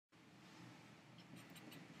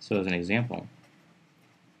So as an example,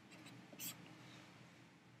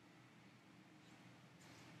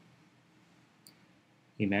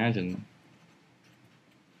 imagine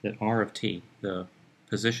that r of t, the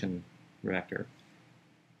position vector,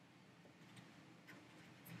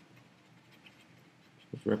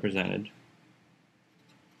 is represented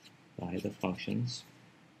by the functions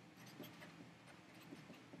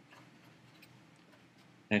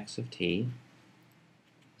x of t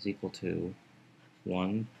is equal to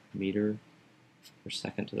 1 meter per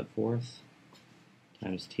second to the fourth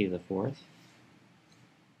times t to the fourth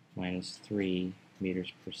minus 3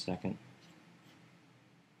 meters per second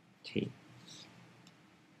t.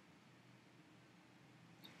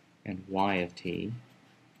 And y of t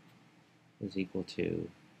is equal to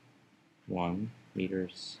 1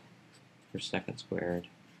 meters per second squared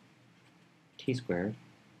t squared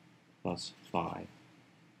plus 5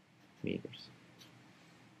 meters.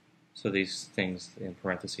 So these things in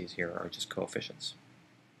parentheses here are just coefficients.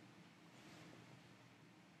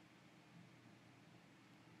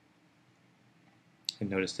 And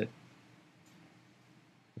notice that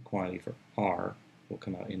the quantity for r will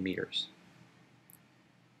come out in meters.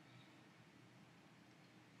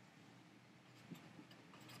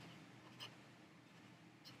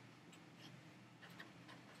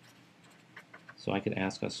 So I could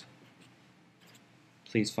ask us,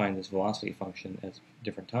 please find this velocity function at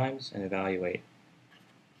different times and evaluate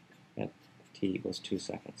at t equals 2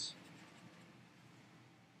 seconds.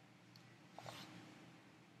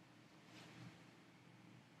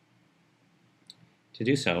 To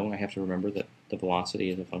do so, I have to remember that the velocity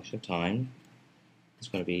is a function of time. It's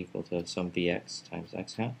going to be equal to some vx times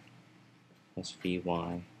x hat plus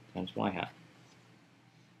vy times y hat.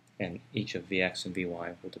 And each of vx and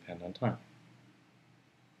vy will depend on time.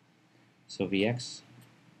 So vx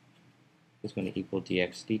is going to equal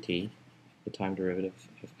dx dt, the time derivative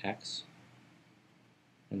of x,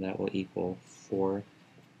 and that will equal 4t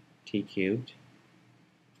cubed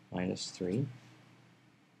minus 3.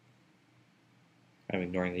 I'm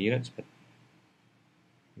ignoring the units, but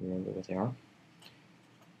remember what they are.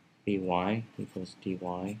 Vy equals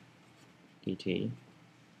dy dt,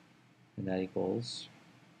 and that equals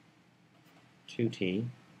 2t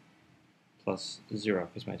plus 0,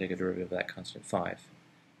 because when I take a derivative of that constant 5,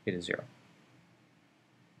 it is 0.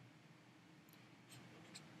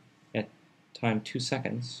 At time 2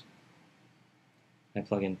 seconds, I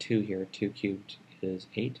plug in 2 here. 2 cubed is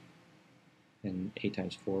 8, and 8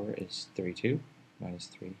 times 4 is 32, minus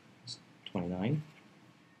 3 is 29.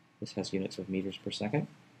 This has units of meters per second.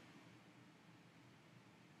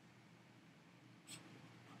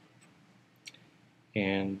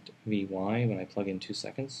 And Vy, when I plug in 2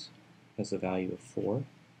 seconds, has the value of 4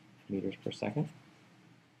 meters per second.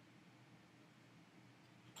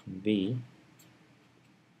 And V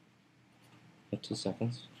at 2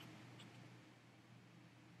 seconds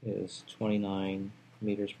is 29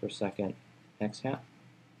 meters per second x hat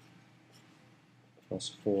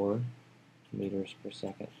plus 4 meters per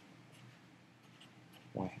second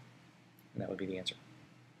y hat. And that would be the answer.